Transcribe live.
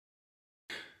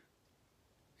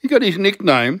got his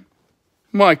nickname,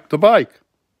 Mike the Bike,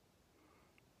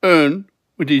 earned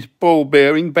with his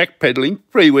ball-bearing, backpedalling,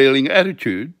 freewheeling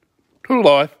attitude to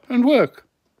life and work.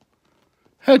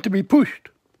 Had to be pushed.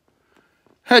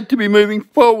 Had to be moving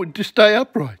forward to stay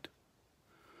upright.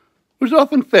 Was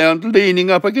often found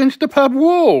leaning up against a pub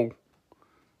wall.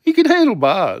 He could handle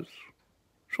bars,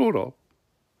 sort of.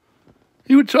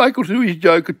 He would cycle to his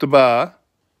joke at the bar,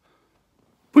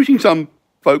 pushing some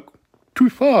folk too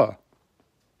far.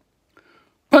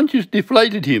 Punches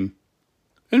deflated him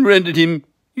and rendered him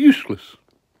useless.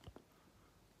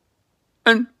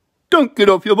 And "don't get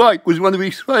off your bike" was one of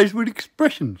his favourite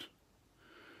expressions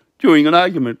during an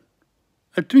argument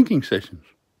at drinking sessions.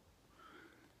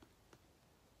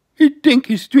 He'd dink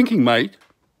his drinking mate,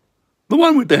 the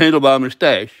one with the handlebar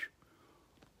moustache,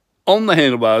 on the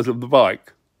handlebars of the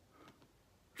bike,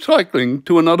 cycling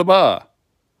to another bar,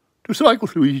 to cycle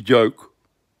through his joke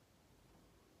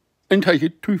and take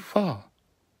it too far.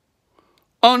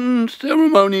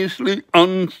 Unceremoniously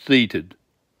unseated,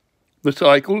 the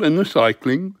cycle and the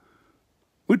cycling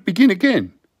would begin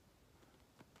again.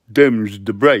 "Them's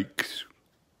the brakes,"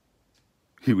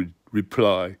 he would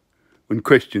reply when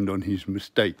questioned on his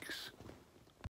mistakes.